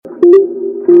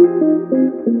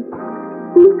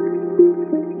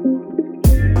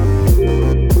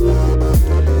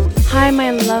Hi,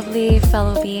 my lovely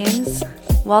fellow beings.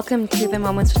 Welcome to the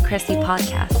Moments with Christy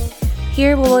podcast.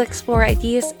 Here we will explore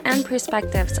ideas and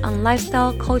perspectives on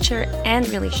lifestyle, culture, and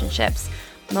relationships,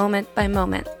 moment by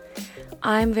moment.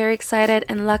 I'm very excited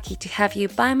and lucky to have you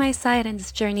by my side in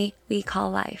this journey we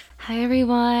call life. Hi,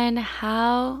 everyone.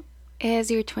 How is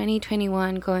your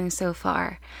 2021 going so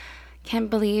far?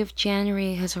 Can't believe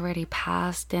January has already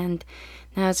passed and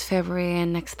now it's February,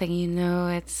 and next thing you know,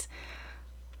 it's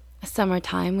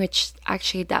summertime, which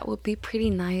actually that would be pretty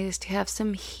nice to have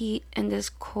some heat in this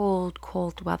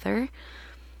cold weather.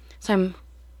 So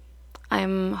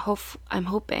I'm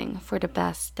hoping for the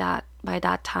best that by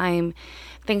that time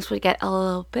things would get a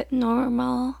little bit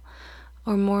normal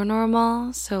or more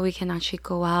normal, so we can actually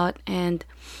go out and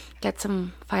get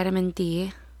some vitamin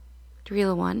D, the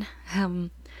real one,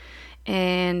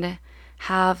 and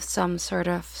have some sort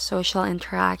of social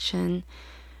interaction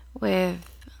with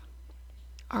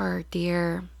our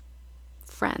dear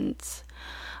friends.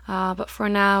 But for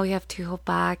now, we have to hold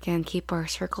back and keep our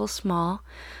circle small.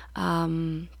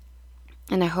 And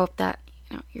I hope that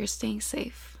you're staying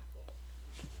safe.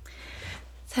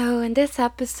 So in this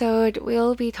episode,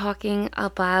 we'll be talking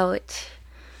about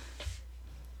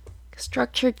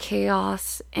structured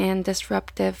chaos and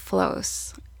disruptive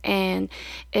flows. And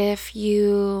if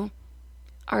you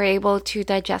are able to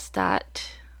digest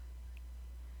that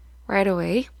right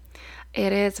away,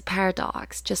 it is a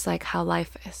paradox, just like how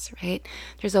life is, right?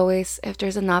 There's always, if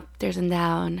there's an up, there's a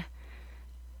down.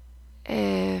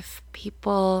 If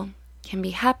people can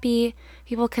be happy,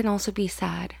 people can also be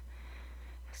sad.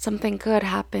 Something good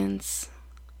happens,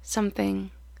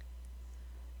 something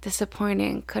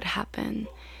disappointing could happen.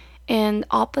 And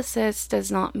opposites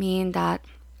does not mean that,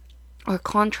 or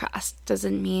contrast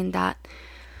doesn't mean that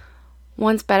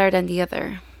one's better than the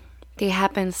other. They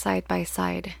happen side by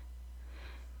side.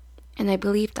 And I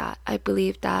believe that. I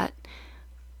believe that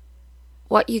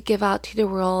what you give out to the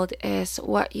world is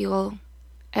what you'll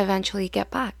eventually get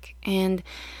back. And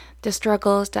the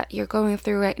struggles that you're going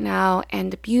through right now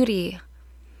and the beauty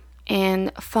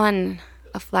and fun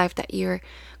of life that you're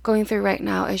going through right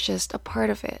now is just a part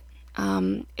of it.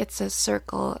 It's a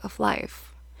circle of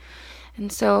life.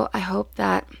 And so I hope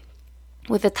that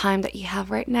with the time that you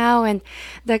have right now and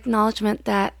the acknowledgement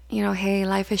that, hey,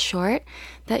 life is short,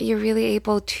 that you're really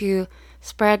able to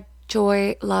spread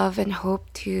joy, love, and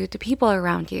hope to the people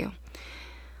around you.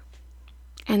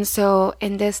 And so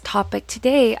in this topic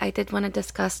today, I did want to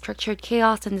discuss structured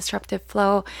chaos and disruptive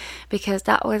flow because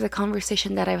that was a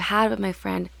conversation that I've had with my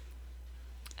friend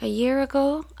a year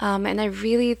ago. And I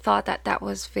really thought that that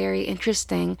was very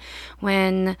interesting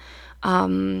when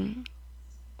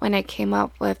I came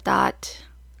up with that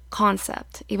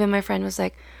concept. Even my friend was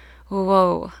like,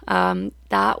 whoa,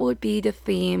 that would be the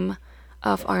theme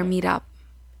of our meetup.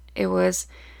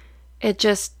 It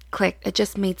just clicked. It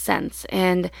just made sense.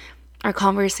 And our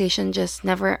conversation just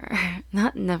never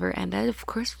ended. Of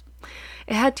course,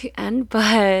 it had to end,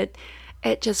 but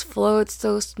it just flowed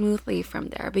so smoothly from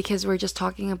there because we're just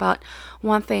talking about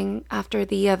one thing after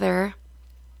the other.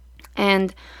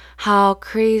 And how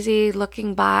crazy,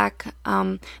 looking back,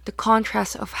 the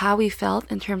contrast of how we felt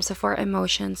in terms of our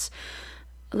emotions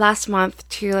last month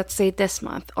to, let's say, this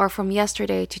month, or from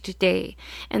yesterday to today.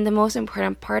 And the most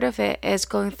important part of it is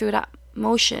going through that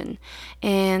motion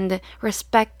and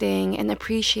respecting and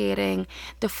appreciating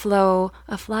the flow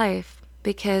of life,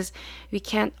 because we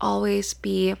can't always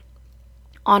be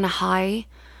on a high.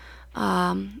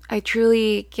 I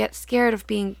truly get scared of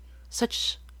being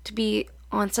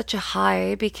on such a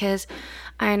high because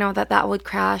I know that would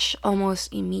crash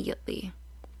almost immediately.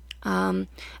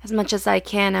 As much as I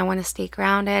can, I want to stay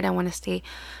grounded. I want to stay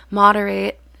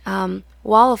moderate,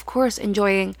 while of course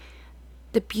enjoying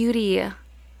the beauty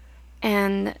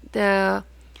and the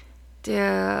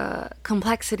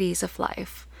complexities of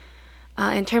life.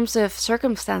 In terms of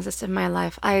circumstances in my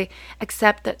life, I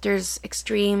accept that there's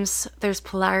extremes, there's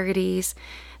polarities,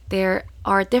 there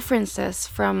are differences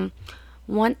from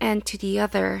one end to the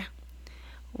other.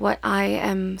 What I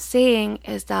am saying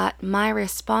is that my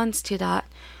response to that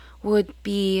would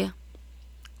be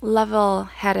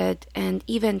level-headed and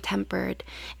even-tempered,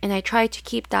 and I try to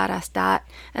keep that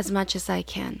as much as I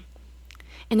can.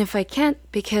 And if I can't,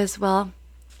 because, well,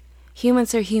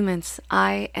 humans are humans.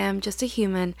 I am just a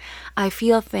human. I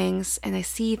feel things and I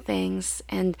see things,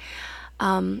 and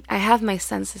I have my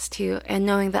senses too. And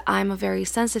knowing that I'm a very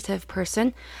sensitive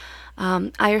person,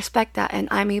 I respect that, and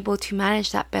I'm able to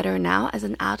manage that better now as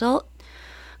an adult,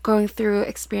 going through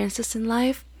experiences in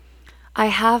life. I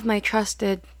have my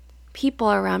trusted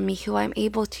people around me who I'm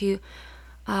able to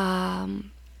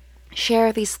um,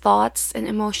 share these thoughts and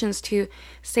emotions to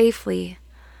safely.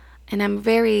 And I'm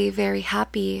very, very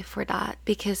happy for that,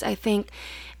 because I think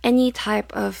any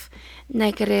type of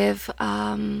negative,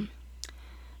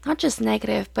 not just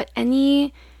negative, but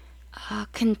any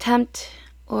contempt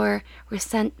or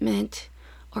resentment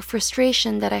or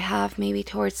frustration that I have maybe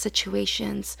towards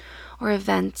situations or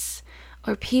events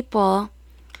or people,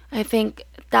 I think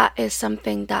that is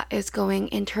something that is going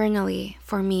internally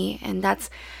for me, and that's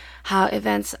how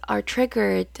events are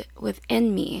triggered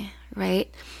within me,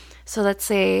 right? So let's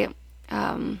say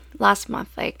last month,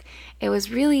 like it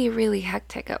was really, really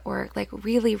hectic at work, like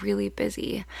really, really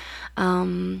busy.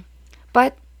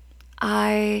 But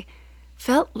I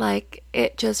felt like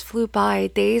it just flew by,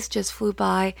 days just flew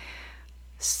by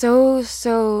so,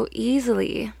 so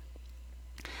easily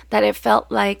that it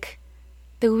felt like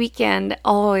the weekend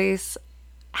always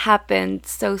happened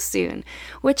so soon,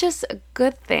 which is a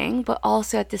good thing, but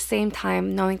also at the same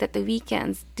time, knowing that the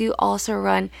weekends do also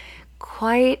run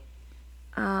quite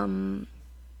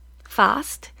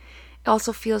fast, it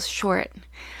also feels short.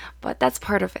 But that's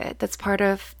part of it. That's part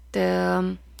of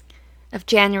the of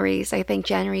January's. I think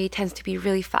January tends to be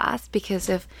really fast because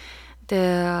of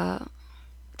the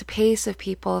the pace of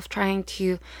people of trying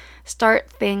to start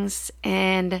things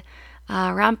and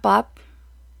ramp up,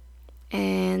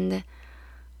 and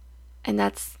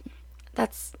that's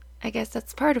I guess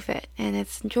that's part of it, and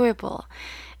it's enjoyable.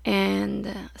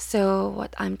 And so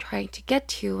what I'm trying to get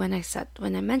to when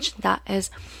I mentioned that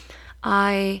is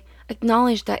I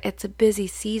acknowledge that it's a busy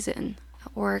season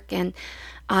at work, and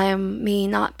I may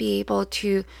not be able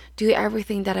to do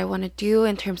everything that I want to do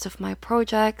in terms of my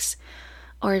projects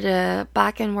or the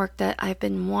back end work that I've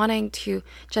been wanting to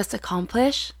just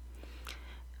accomplish.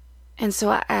 And so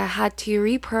I had to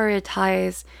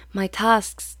reprioritize my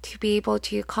tasks to be able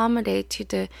to accommodate to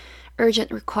the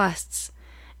urgent requests.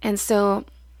 And so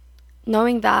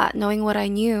knowing what I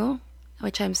knew,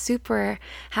 which I'm super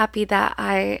happy that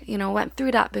I, went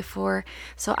through that before,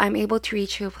 so I'm able to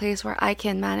reach to a place where I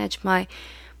can manage my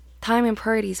time and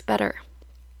priorities better.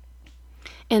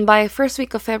 And by first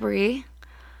week of February,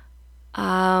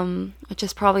 which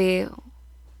is probably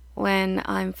when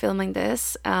I'm filming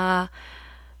this,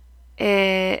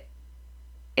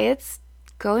 it's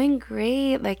going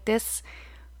great. Like this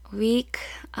week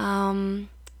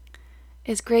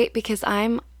is great because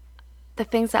the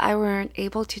things that I weren't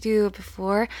able to do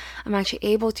before, I'm actually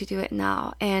able to do it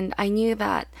now. And I knew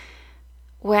that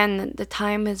when the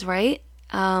time is right,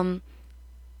 and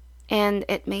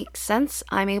it makes sense,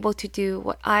 I'm able to do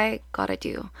what I gotta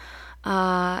do.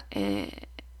 And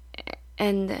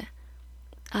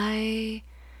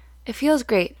it feels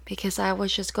great because I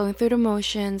was just going through the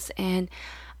motions, and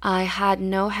I had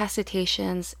no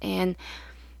hesitations in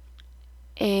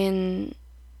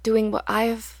doing what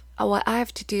I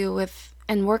have to do with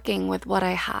and working with what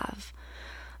I have.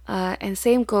 And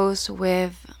same goes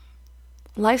with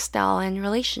lifestyle and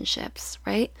relationships,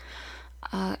 right?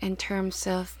 In terms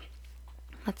of,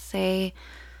 let's say,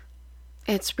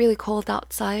 it's really cold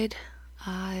outside.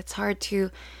 It's hard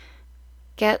to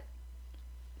get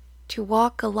to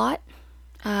walk a lot.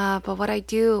 But what I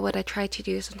try to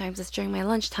do sometimes is during my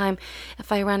lunchtime,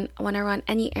 when I run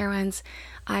any errands,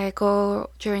 I go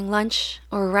during lunch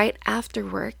or right after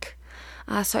work.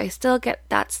 So I still get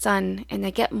that sun, and I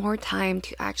get more time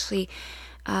to actually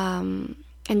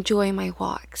enjoy my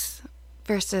walks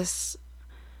versus,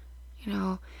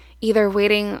 either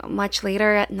waiting much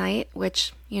later at night,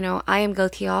 which, I am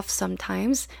guilty of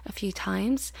sometimes, a few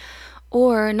times,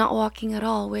 or not walking at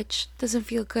all, which doesn't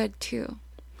feel good too.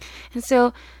 And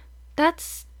so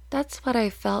that's what I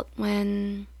felt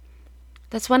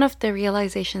that's one of the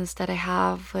realizations that I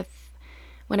have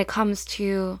when it comes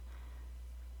to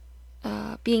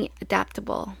being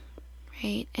adaptable,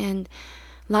 right? And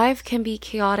life can be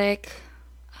chaotic.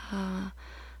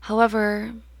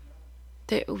 However,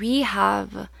 we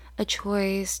have a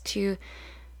choice to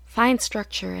find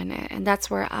structure in it, and that's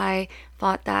where I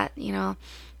thought that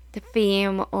the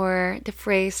theme or the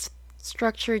phrase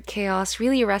structured chaos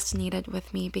really resonated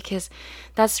with me, because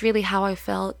that's really how I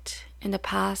felt in the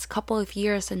past couple of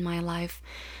years in my life,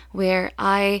 where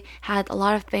I had a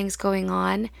lot of things going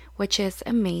on, which is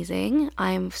amazing.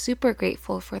 I'm super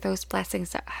grateful for those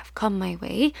blessings that have come my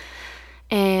way.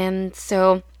 And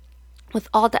so with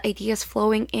all the ideas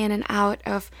flowing in and out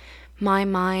of my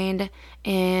mind,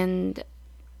 and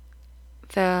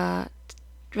the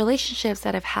relationships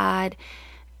that I've had,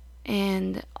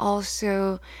 and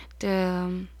also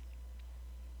the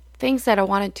things that I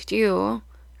wanted to do,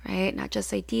 right? Not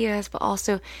just ideas, but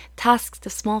also tasks, the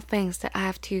small things that I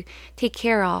have to take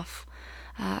care of.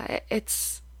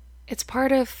 It's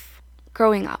part of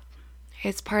growing up.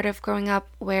 It's part of growing up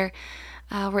where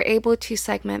we're able to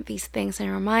segment these things in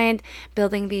our mind,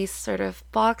 building these sort of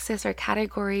boxes or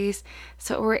categories,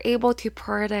 so we're able to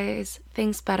prioritize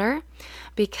things better.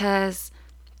 Because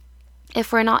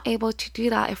if we're not able to do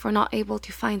that, if we're not able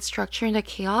to find structure in the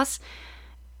chaos,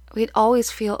 we'd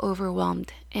always feel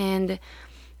overwhelmed. And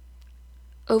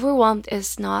overwhelmed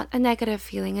is not a negative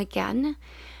feeling again.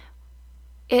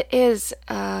 It is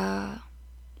a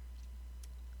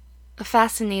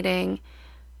fascinating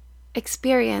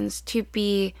experience to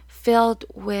be filled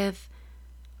with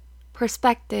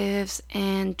perspectives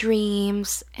and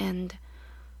dreams and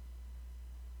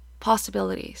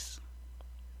possibilities.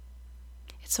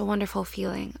 It's a wonderful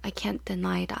feeling. I can't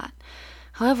deny that.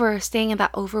 However, staying in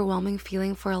that overwhelming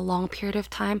feeling for a long period of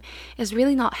time is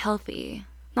really not healthy,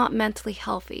 not mentally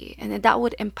healthy, and that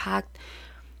would impact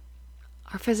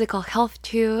our physical health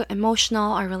too,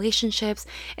 emotional, our relationships.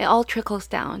 It all trickles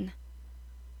down.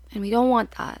 And we don't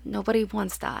want that. Nobody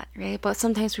wants that, right? But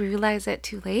sometimes we realize it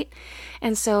too late.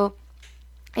 And so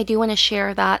I do want to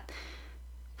share that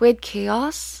with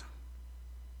chaos,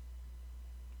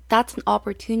 that's an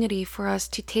opportunity for us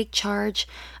to take charge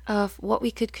of what we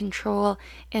could control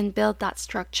and build that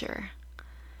structure.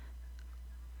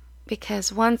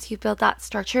 Because once you build that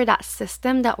structure, that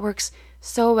system that works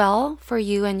so well for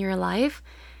you and your life,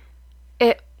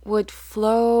 it would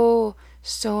flow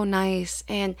so nice,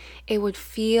 and it would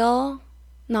feel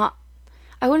not,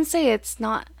 I wouldn't say it's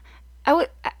not, I would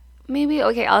maybe,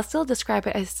 okay, I'll still describe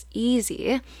it as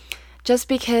easy, just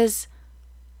because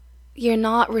you're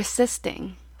not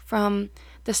resisting from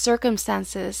the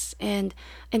circumstances and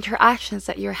interactions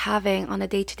that you're having on a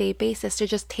day-to-day basis. You're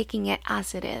just taking it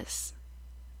as it is,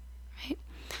 right?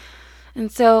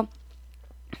 And so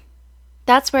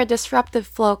that's where disruptive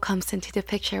flow comes into the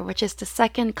picture, which is the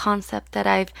second concept that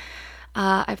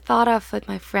I've thought of with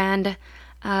my friend,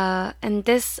 and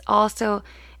this also,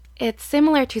 it's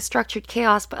similar to structured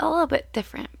chaos, but a little bit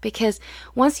different, because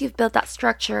once you've built that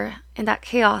structure and that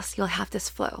chaos, you'll have this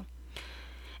flow.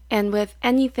 And with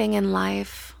anything in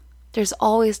life, there's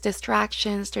always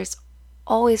distractions, there's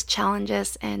always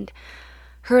challenges and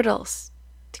hurdles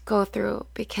to go through,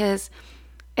 because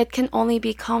it can only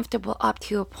be comfortable up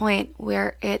to a point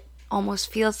where it almost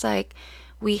feels like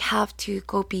we have to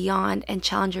go beyond and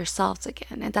challenge ourselves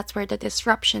again. And that's where the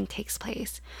disruption takes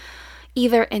place,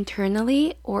 either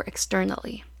internally or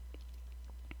externally.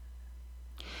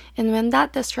 And when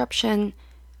that disruption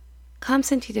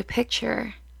comes into the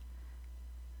picture,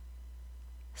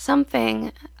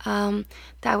 something that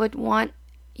I would want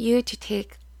you to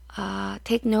take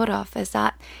note of is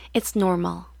that it's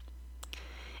normal.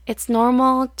 It's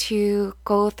normal to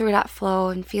go through that flow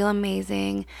and feel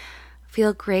amazing,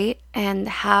 feel great, and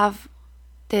have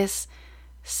this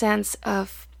sense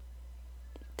of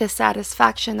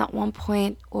dissatisfaction at one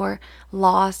point, or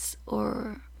loss,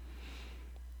 or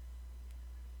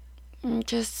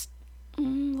just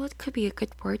what could be a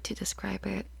good word to describe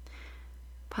it?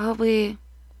 Probably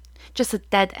just a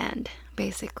dead end,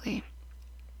 basically.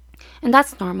 And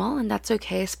that's normal, and that's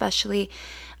okay, especially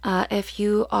if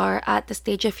you are at the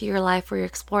stage of your life where you're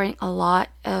exploring a lot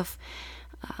of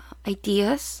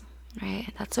ideas,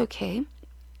 right? That's okay.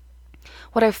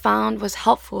 What I found was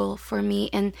helpful for me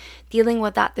in dealing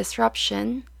with that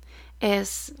disruption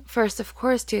is, first, of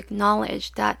course, to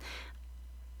acknowledge that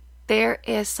there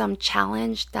is some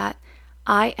challenge that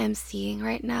I am seeing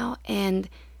right now, and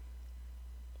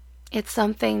it's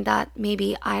something that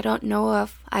maybe I don't know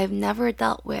of, I've never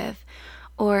dealt with,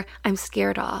 or I'm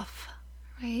scared of,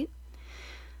 right?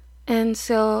 And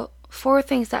so 4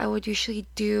 things that I would usually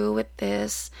do with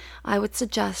this, I would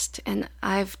suggest, and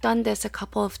I've done this a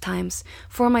couple of times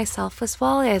for myself as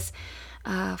well, is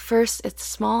first, it's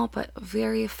small but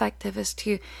very effective, is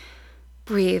to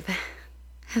breathe.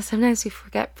 Sometimes we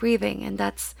forget breathing, and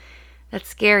that's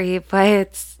scary, but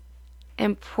it's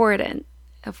important.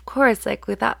 Of course, like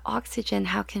without oxygen,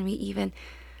 how can we even,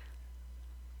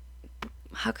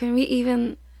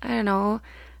 I don't know,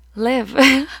 live?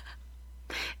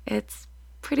 It's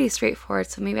pretty straightforward,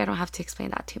 so maybe I don't have to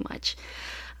explain that too much.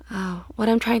 What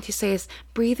I'm trying to say is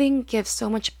breathing gives so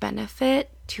much benefit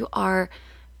to our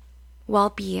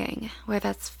well-being, whether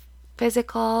that's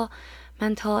physical,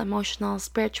 mental, emotional,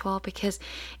 spiritual, because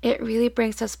it really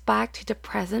brings us back to the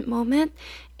present moment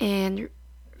and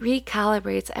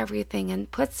recalibrates everything and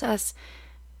puts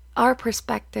our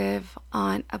perspective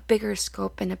on a bigger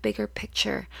scope and a bigger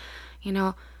picture. You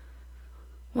know,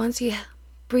 once you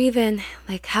breathe in,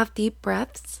 like have deep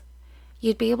breaths,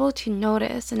 you'd be able to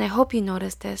notice, and I hope you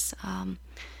notice this,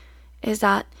 is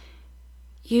that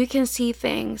you can see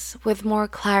things with more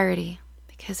clarity,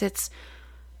 because it's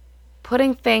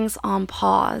putting things on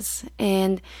pause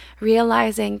and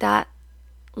realizing that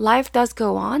life does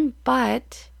go on,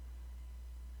 but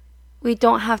we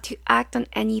don't have to act on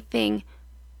anything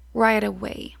right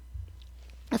away.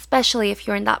 Especially if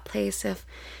you're in that place of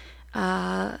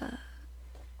that,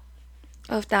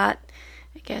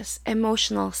 I guess,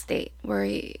 emotional state where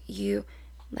you,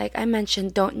 like I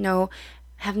mentioned, don't know,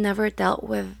 have never dealt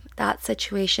with that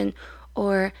situation,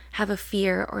 or have a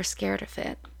fear or scared of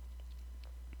it.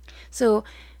 So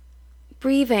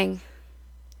breathing,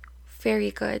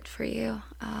 very good for you.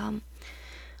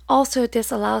 Also,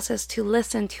 this allows us to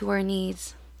listen to our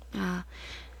needs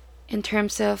in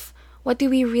terms of what do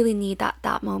we really need at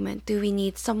that moment. Do we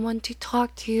need someone to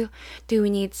talk to? Do we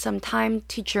need some time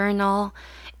to journal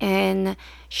and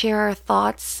share our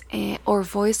thoughts or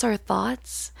voice our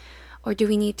thoughts? Or do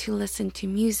we need to listen to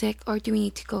music? Or do we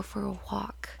need to go for a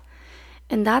walk?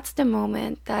 And that's the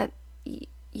moment that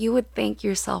you would thank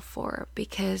yourself for,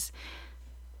 because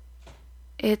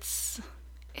it's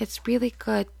really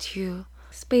good to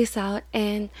space out.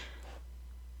 And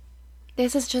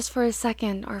this is just for a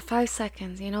second or 5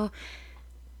 seconds,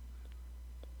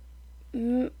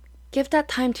 give that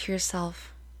time to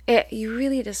yourself. You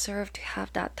really deserve to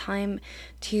have that time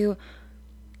to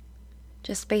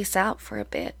just space out for a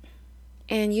bit,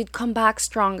 and you'd come back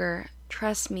stronger.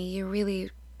 Trust me, you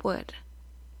really would.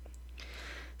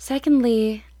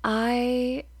 Secondly,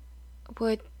 I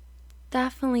would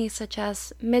definitely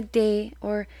suggest midday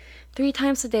or 3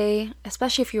 times a day,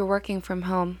 especially if you're working from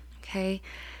home, okay,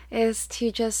 is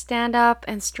to just stand up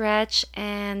and stretch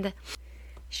and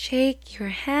shake your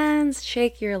hands,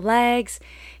 shake your legs,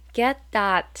 get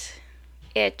that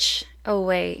itch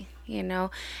away.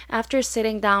 After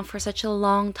sitting down for such a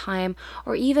long time,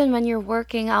 or even when you're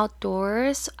working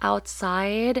outdoors,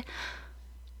 outside,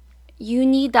 you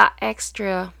need that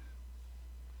extra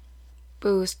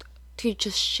boost to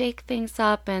just shake things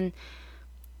up, and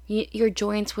your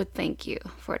joints would thank you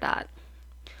for that.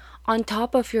 On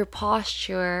top of your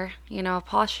posture,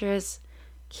 posture is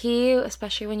key,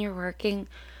 especially when you're working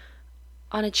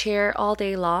on a chair all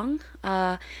day long.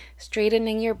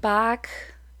 Straightening your back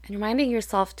and reminding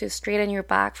yourself to straighten your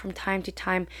back from time to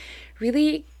time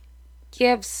really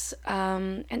gives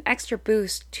an extra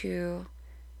boost to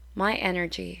my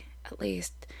energy, at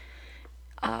least.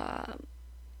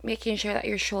 Making sure that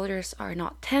your shoulders are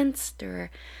not tense,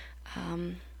 they're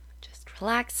just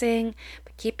relaxing,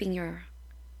 but keeping your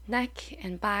neck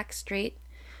and back straight.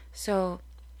 So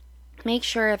make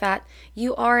sure that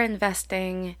you are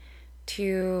investing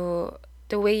to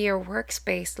the way your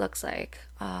workspace looks like,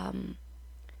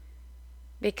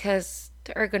 because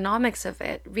the ergonomics of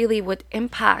it really would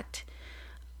impact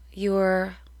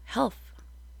your health.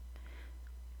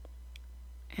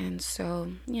 And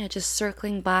so, just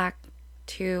circling back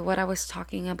to what I was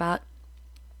talking about,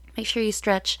 make sure you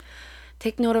stretch,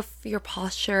 take note of your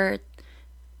posture.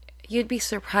 You'd be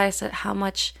surprised at how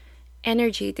much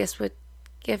energy this would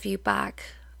give you back.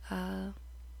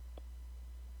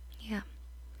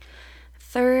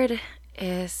 Third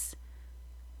is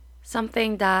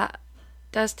something that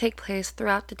does take place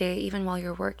throughout the day, even while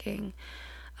you're working,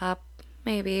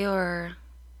 maybe, or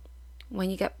when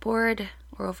you get bored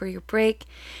or over your break,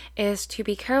 is to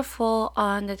be careful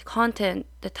on the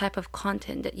type of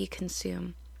content that you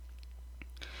consume.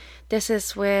 This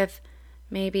is with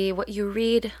maybe what you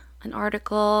read, an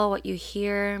article, what you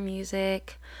hear,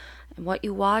 music, and what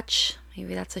you watch.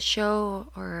 Maybe that's a show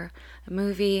or a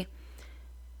movie.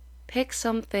 Pick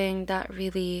something that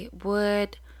really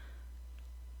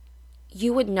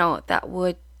you would know that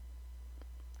would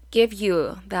give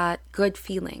you that good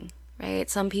feeling, right?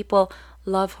 Some people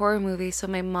love horror movies, so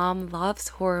my mom loves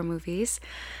horror movies.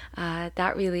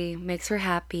 That really makes her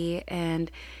happy,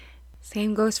 and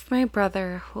same goes for my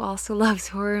brother, who also loves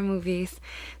horror movies.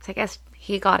 So I guess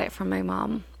he got it from my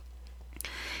mom.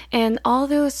 And all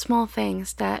those small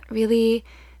things that really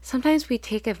sometimes we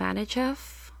take advantage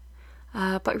of,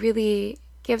 but really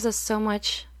gives us so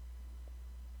much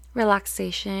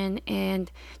relaxation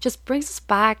and just brings us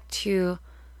back to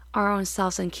our own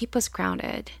selves and keep us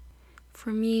grounded.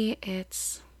 For me,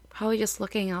 it's probably just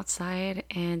looking outside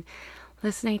and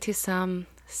listening to some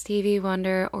Stevie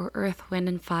Wonder or Earth, Wind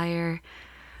and Fire,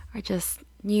 or just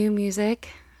new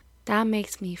music. That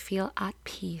makes me feel at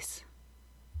peace.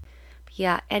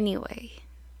 But anyway,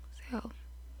 so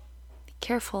be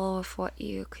careful with what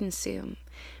you consume,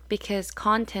 because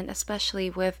content, especially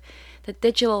with the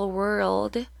digital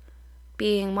world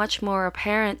being much more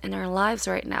apparent in our lives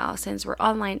right now, since we're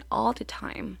online all the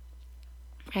time,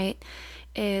 right,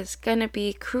 is going to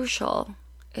be crucial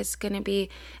is going to be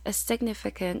a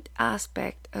significant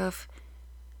aspect of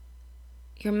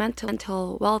your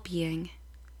mental well-being.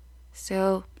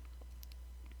 So,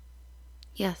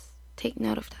 yes, take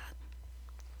note of that.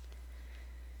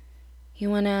 You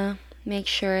want to make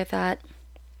sure that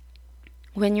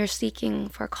when you're seeking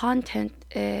for content,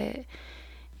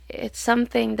 it's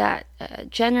something that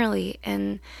generally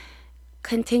and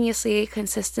continuously,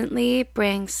 consistently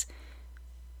brings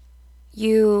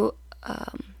you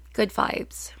good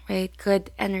vibes, right?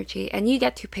 Good energy. And you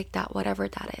get to pick that, whatever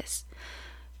that is,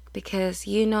 because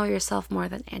you know yourself more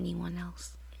than anyone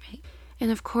else, right?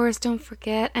 And of course, don't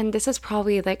forget, and this is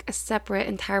probably like a separate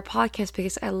entire podcast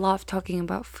because I love talking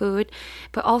about food,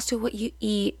 but also what you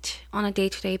eat on a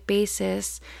day-to-day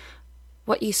basis,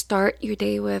 what you start your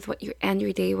day with, what you end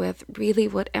your day with, really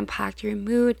would impact your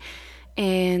mood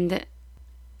and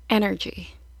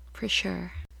energy, for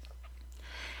sure.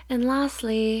 And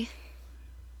lastly,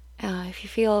 if you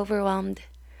feel overwhelmed,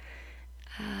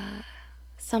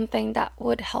 something that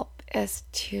would help is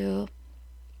to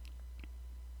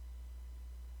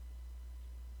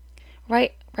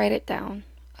write it down.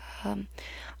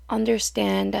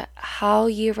 Understand how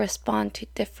you respond to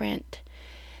different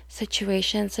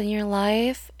situations in your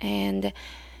life, and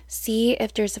see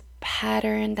if there's a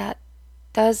pattern that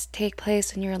does take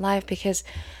place in your life, because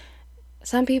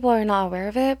some people are not aware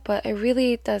of it, but it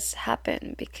really does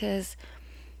happen, because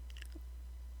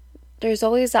there's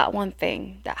always that one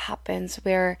thing that happens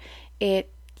where it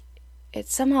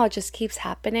somehow just keeps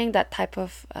happening, that type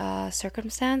of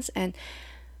circumstance. And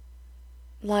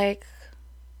like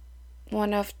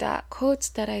one of the quotes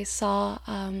that I saw,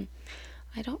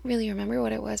 I don't really remember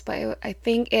what it was, but I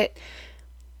think it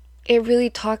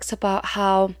really talks about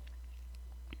how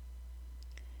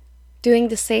doing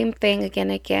the same thing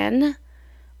again,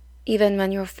 even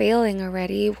when you're failing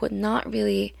already, would not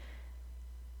really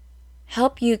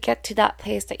help you get to that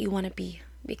place that you want to be,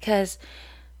 because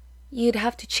you'd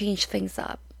have to change things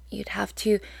up. You'd have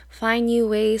to find new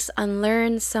ways,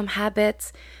 unlearn some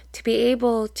habits to be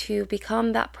able to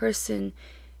become that person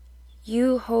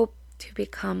you hope to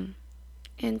become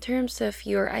in terms of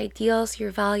your ideals,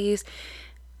 your values,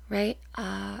 right?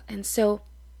 And so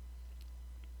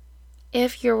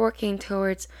if you're working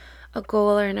towards a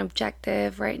goal or an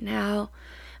objective right now,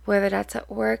 whether that's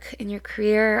at work, in your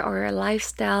career, or a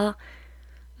lifestyle,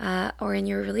 or in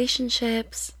your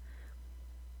relationships,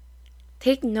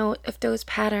 take note of those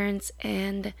patterns.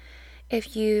 And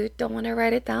if you don't want to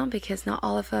write it down, because not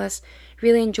all of us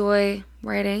really enjoy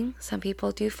writing, some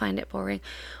people do find it boring,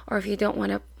 or if you don't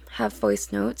want to have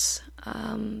voice notes,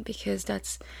 because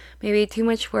that's maybe too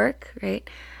much work, right?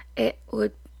 It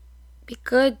would be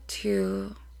good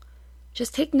to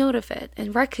just take note of it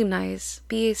and recognize,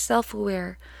 be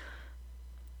self-aware,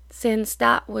 since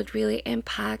that would really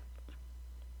impact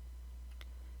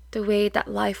the way that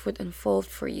life would unfold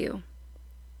for you.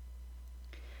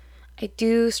 I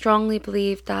do strongly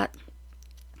believe that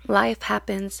life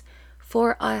happens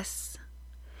for us,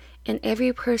 and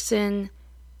every person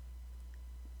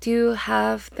do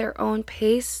have their own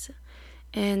pace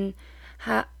and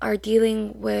are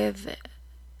dealing with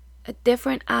a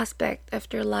different aspect of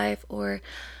their life, or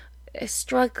is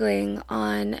struggling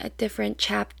on a different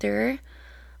chapter,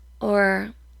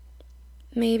 or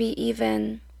maybe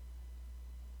even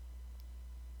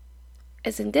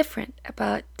is indifferent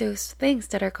about those things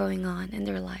that are going on in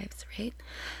their lives, right?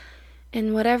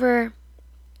 And whatever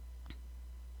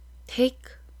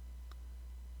take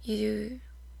you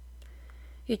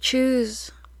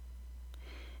choose,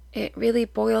 it really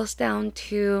boils down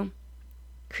to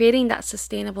creating that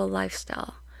sustainable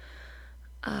lifestyle.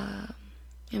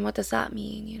 And what does that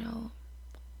mean?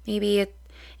 Maybe it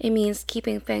means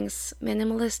keeping things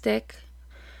minimalistic,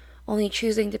 only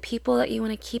choosing the people that you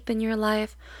want to keep in your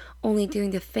life, only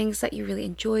doing the things that you really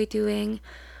enjoy doing,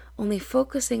 only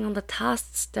focusing on the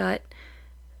tasks that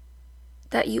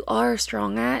you are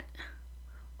strong at,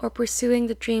 or pursuing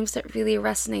the dreams that really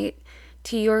resonate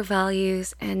to your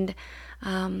values and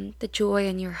the joy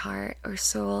in your heart or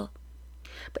soul.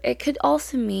 But it could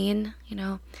also mean,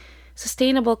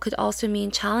 sustainable could also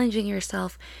mean challenging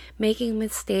yourself, making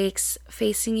mistakes,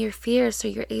 facing your fears, so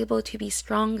you're able to be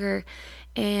stronger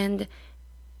and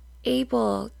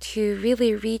able to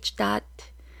really reach that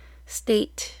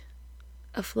state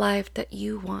of life that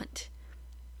you want.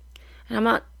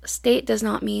 And state does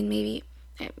not mean, maybe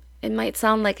it might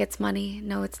sound like it's money.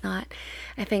 No, it's not.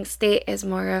 I think state is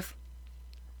more of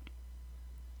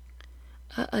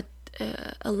a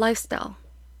lifestyle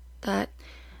that,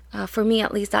 for me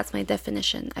at least, that's my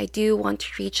definition. I do want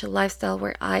to reach a lifestyle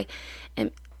where I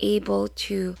am able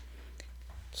to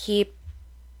keep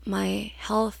my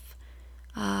health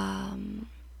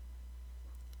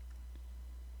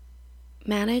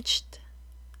managed,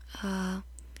 and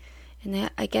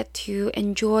I get to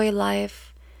enjoy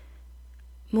life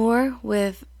more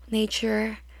with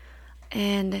nature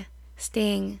and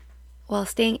staying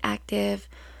active,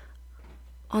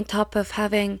 on top of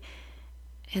having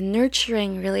and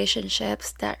nurturing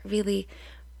relationships that really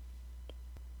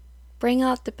bring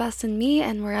out the best in me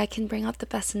and where I can bring out the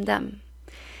best in them.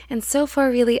 And so far,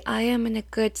 really, I am in a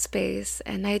good space,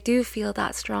 and I do feel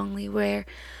that strongly, where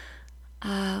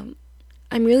I'm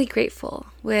really grateful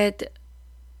with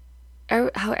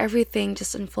how everything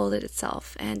just unfolded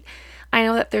itself. And I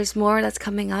know that there's more that's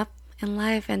coming up in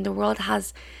life, and the world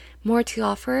has more to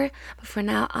offer, but for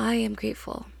now, I am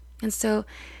grateful. And so,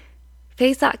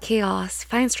 face that chaos,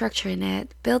 find structure in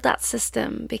it, build that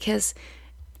system, because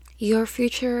your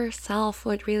future self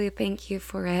would really thank you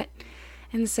for it.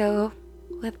 And so,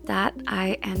 with that,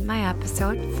 I end my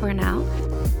episode for now.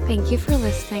 Thank you for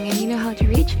listening, and you know how to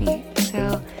reach me.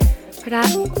 So, for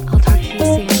that, I'll talk to you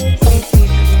soon.